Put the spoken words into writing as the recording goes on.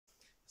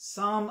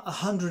Psalm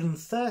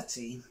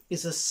 130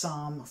 is a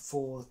psalm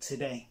for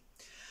today.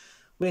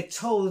 We're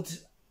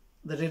told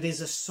that it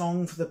is a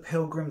song for the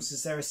pilgrims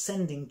as they're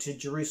ascending to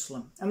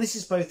Jerusalem. And this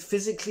is both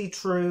physically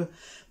true,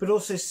 but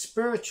also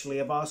spiritually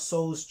of our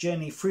soul's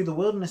journey through the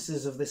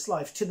wildernesses of this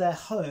life to their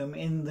home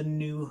in the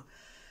new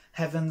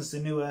heavens,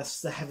 the new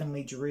earth, the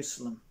heavenly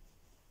Jerusalem.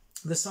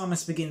 The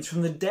psalmist begins,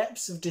 "From the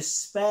depths of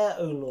despair,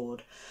 O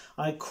Lord,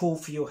 I call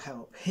for your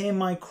help. Hear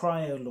my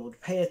cry, O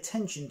Lord. Pay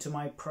attention to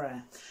my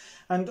prayer."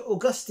 And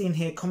Augustine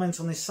here comments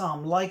on this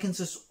psalm,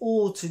 likens us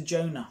all to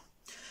Jonah.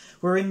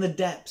 We're in the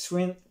depths,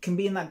 can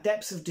be in that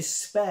depths of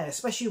despair,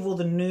 especially with all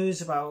the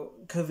news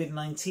about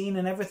COVID-19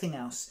 and everything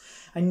else.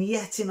 And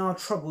yet in our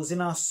troubles,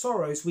 in our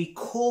sorrows, we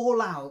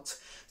call out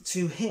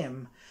to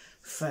him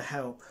for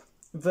help.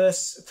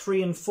 Verse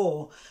 3 and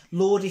 4,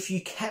 "Lord, if you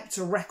kept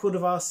a record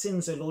of our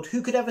sins, O Lord,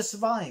 who could ever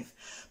survive?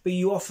 But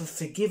you offer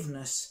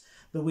forgiveness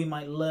that we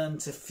might learn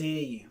to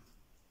fear you."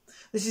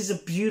 This is a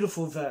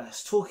beautiful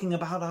verse talking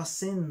about our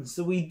sins,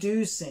 that we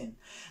do sin,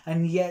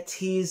 and yet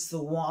he is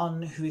the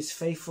one who is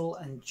faithful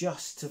and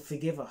just to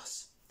forgive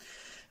us.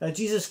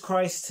 Jesus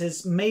Christ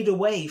has made a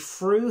way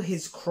through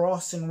his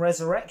cross and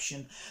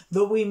resurrection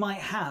that we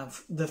might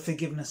have the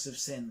forgiveness of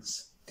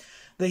sins.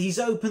 That he's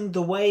opened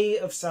the way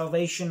of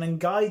salvation and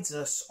guides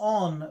us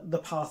on the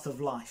path of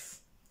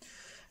life.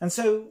 And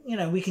so,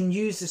 we can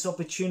use this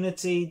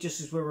opportunity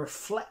just as we're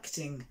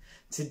reflecting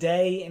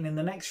today and in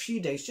the next few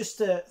days, just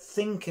to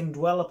think and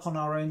dwell upon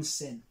our own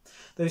sin,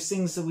 those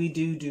things that we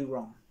do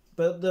wrong,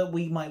 but that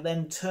we might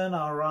then turn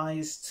our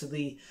eyes to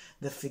the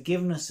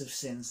forgiveness of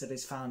sins that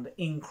is found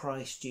in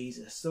Christ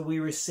Jesus, that we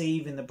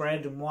receive in the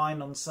bread and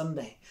wine on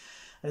Sunday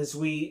as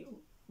we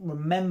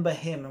remember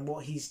him and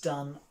what he's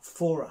done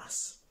for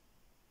us.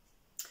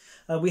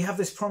 We have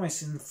this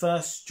promise in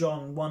 1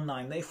 John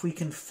 1:9 that if we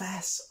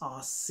confess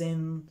our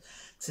sin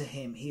to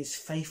him, he is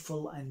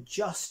faithful and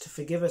just to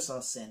forgive us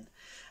our sin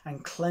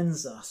and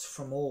cleanse us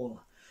from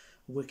all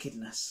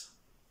wickedness.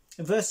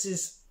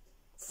 Verses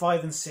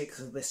 5 and 6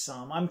 of this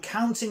psalm, "I'm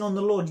counting on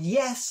the Lord.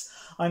 Yes,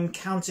 I'm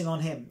counting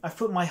on him. I've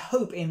put my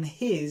hope in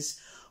his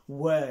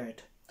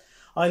word.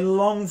 I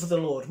long for the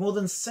Lord, more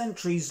than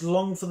centuries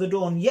long for the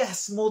dawn."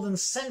 Yes, more than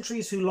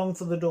centuries who long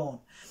for the dawn.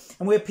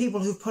 And we're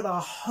people who've put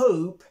our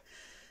hope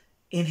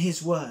in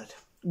his word.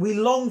 We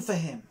long for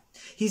him.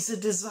 He's the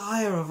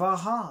desire of our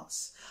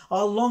hearts.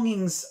 Our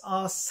longings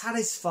are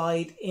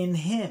satisfied in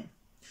him.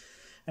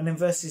 And in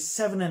verses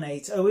 7 and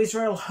 8, "O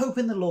Israel, hope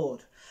in the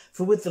Lord,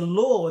 for with the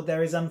Lord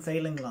there is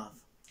unfailing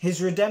love.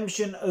 His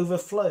redemption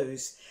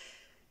overflows.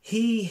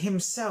 He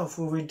himself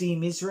will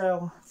redeem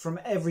Israel from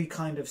every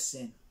kind of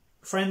sin."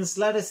 Friends,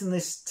 let us in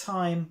this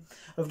time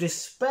of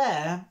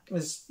despair,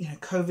 as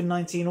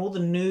COVID-19, all the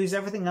news,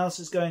 everything else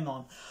that's going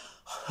on,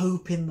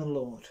 hope in the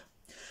Lord.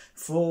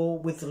 For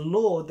with the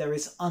Lord there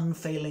is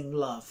unfailing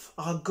love.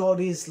 Our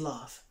God is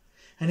love.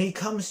 And he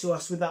comes to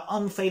us with that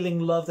unfailing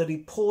love that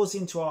he pours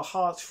into our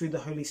hearts through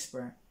the Holy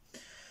Spirit.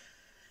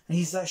 And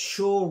he's that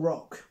sure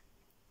rock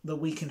that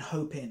we can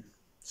hope in.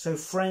 So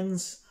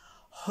friends,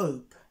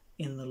 hope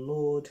in the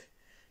Lord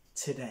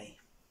today.